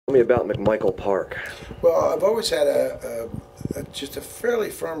Tell me about McMichael Park. Well, I've always had just a fairly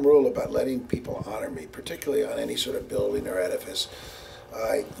firm rule about letting people honor me, particularly on any sort of building or edifice.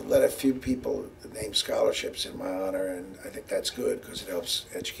 I let a few people name scholarships in my honor, and I think that's good because it helps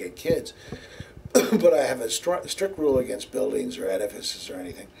educate kids. But I have a strict rule against buildings or edifices or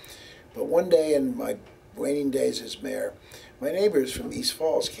anything. But one day in my waning days as mayor, my neighbors from East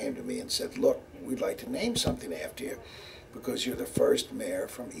Falls came to me and said, "Look, we'd like to name something after you because you're the first mayor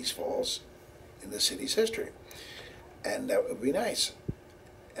from East Falls in the city's history, and that would be nice."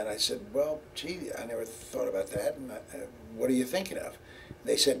 And I said, "Well, gee, I never thought about that, and what are you thinking of?"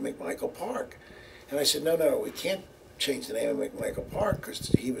 They said McMichael Park. And I said, no, we can't change the name of McMichael Park because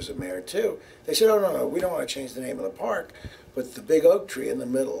he was a mayor too. They said, oh, no, we don't want to change the name of the park, but the big oak tree in the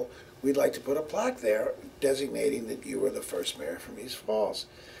middle, we'd like to put a plaque there designating that you were the first mayor from East Falls.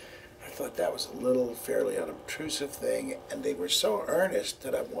 I thought that was a little fairly unobtrusive thing, and they were so earnest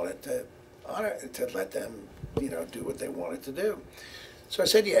that I wanted to let them, do what they wanted to do. So I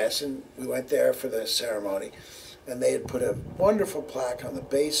said yes, and we went there for the ceremony, and they had put a wonderful plaque on the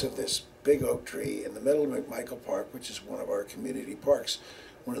base of this big oak tree in the middle of McMichael Park, which is one of our community parks.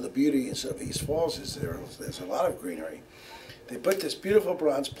 One of the beauties of East Falls is there's a lot of greenery. They put this beautiful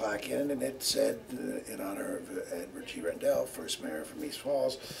bronze plaque in, and it said, in honor of Ed Rendell, first mayor from East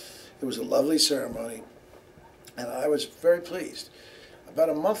Falls. It was a lovely ceremony, and I was very pleased. About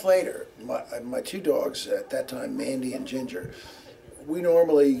a month later, my two dogs, at that time, Mandy and Ginger, we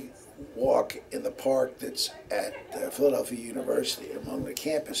normally walk in the park that's at Philadelphia University among the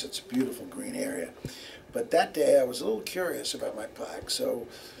campus. It's a beautiful green area. But that day I was a little curious about my plaque, so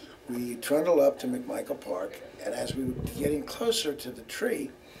we trundled up to McMichael Park, and as we were getting closer to the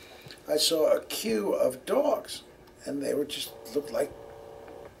tree, I saw a queue of dogs, and they looked like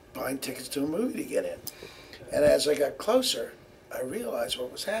buying tickets to a movie to get in. And as I got closer, I realized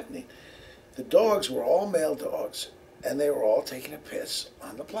what was happening. The dogs were all male dogs, and they were all taking a piss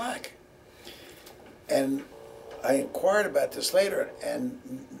on the plaque. And I inquired about this later, and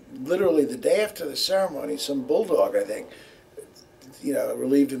literally the day after the ceremony, some bulldog, I think,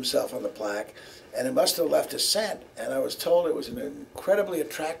 relieved himself on the plaque, and it must have left a scent, and I was told it was an incredibly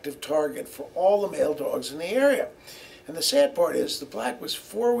attractive target for all the male dogs in the area. And the sad part is the plaque was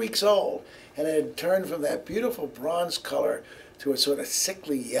 4 weeks old, and it had turned from that beautiful bronze color to a sort of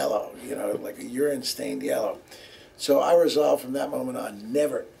sickly yellow, like a urine-stained yellow. So I resolved from that moment on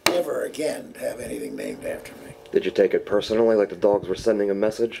never, ever again to have anything named after me. Did you take it personally, like the dogs were sending a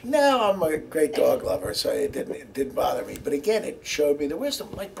message? No, I'm a great dog lover, so it didn't bother me. But again, it showed me the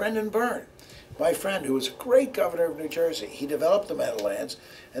wisdom, like Brendan Byrne, my friend, who was a great governor of New Jersey. He developed the Meadowlands,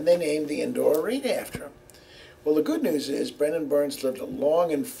 and they named the indoor arena after him. Well, the good news is Brendan Burns lived a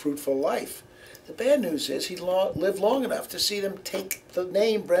long and fruitful life. The bad news is he lived long enough to see them take the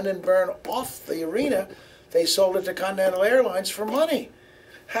name Brendan Byrne off the arena. They sold it to Continental Airlines for money.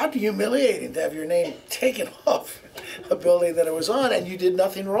 How humiliating to have your name taken off a building that it was on and you did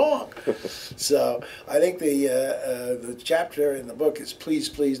nothing wrong. So I think the chapter in the book is Please,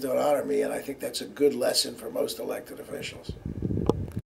 Please Don't Honor Me, and I think that's a good lesson for most elected officials.